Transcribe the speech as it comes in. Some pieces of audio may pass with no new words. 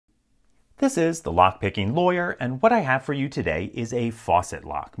This is the Lockpicking Lawyer, and what I have for you today is a faucet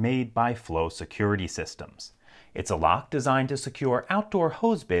lock made by Flow Security Systems. It's a lock designed to secure outdoor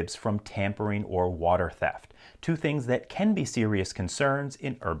hose bibs from tampering or water theft, two things that can be serious concerns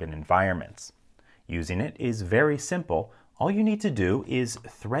in urban environments. Using it is very simple. All you need to do is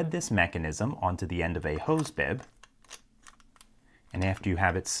thread this mechanism onto the end of a hose bib, and after you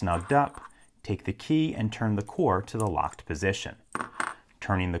have it snugged up, take the key and turn the core to the locked position.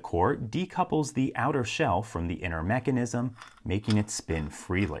 Turning the core decouples the outer shell from the inner mechanism, making it spin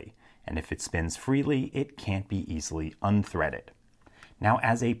freely. And if it spins freely, it can't be easily unthreaded. Now,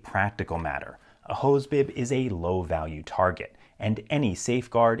 as a practical matter, a hose bib is a low-value target, and any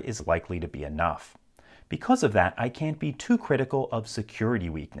safeguard is likely to be enough. Because of that, I can't be too critical of security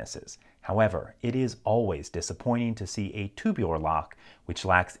weaknesses. However, it is always disappointing to see a tubular lock which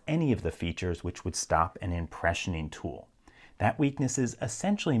lacks any of the features which would stop an impressioning tool. That weakness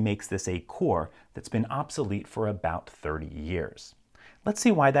essentially makes this a core that's been obsolete for about 30 years. Let's see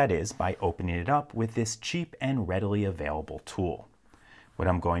why that is by opening it up with this cheap and readily available tool. What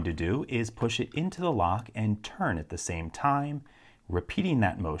I'm going to do is push it into the lock and turn at the same time, repeating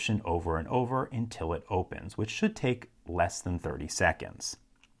that motion over and over until it opens, which should take less than 30 seconds.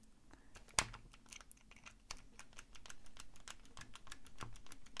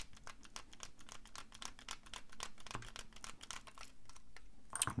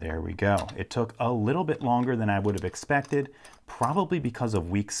 There we go. It took a little bit longer than I would have expected, probably because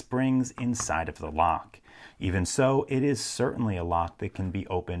of weak springs inside of the lock. Even so, it is certainly a lock that can be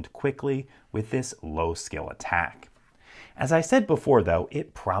opened quickly with this low-skill attack. As I said before though,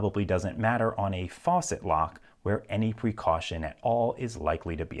 it probably doesn't matter on a faucet lock where any precaution at all is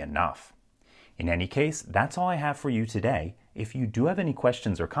likely to be enough. In any case, that's all I have for you today. If you do have any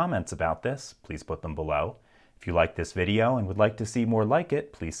questions or comments about this, please put them below. If you like this video and would like to see more like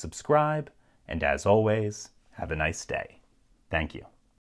it, please subscribe. And as always, have a nice day. Thank you.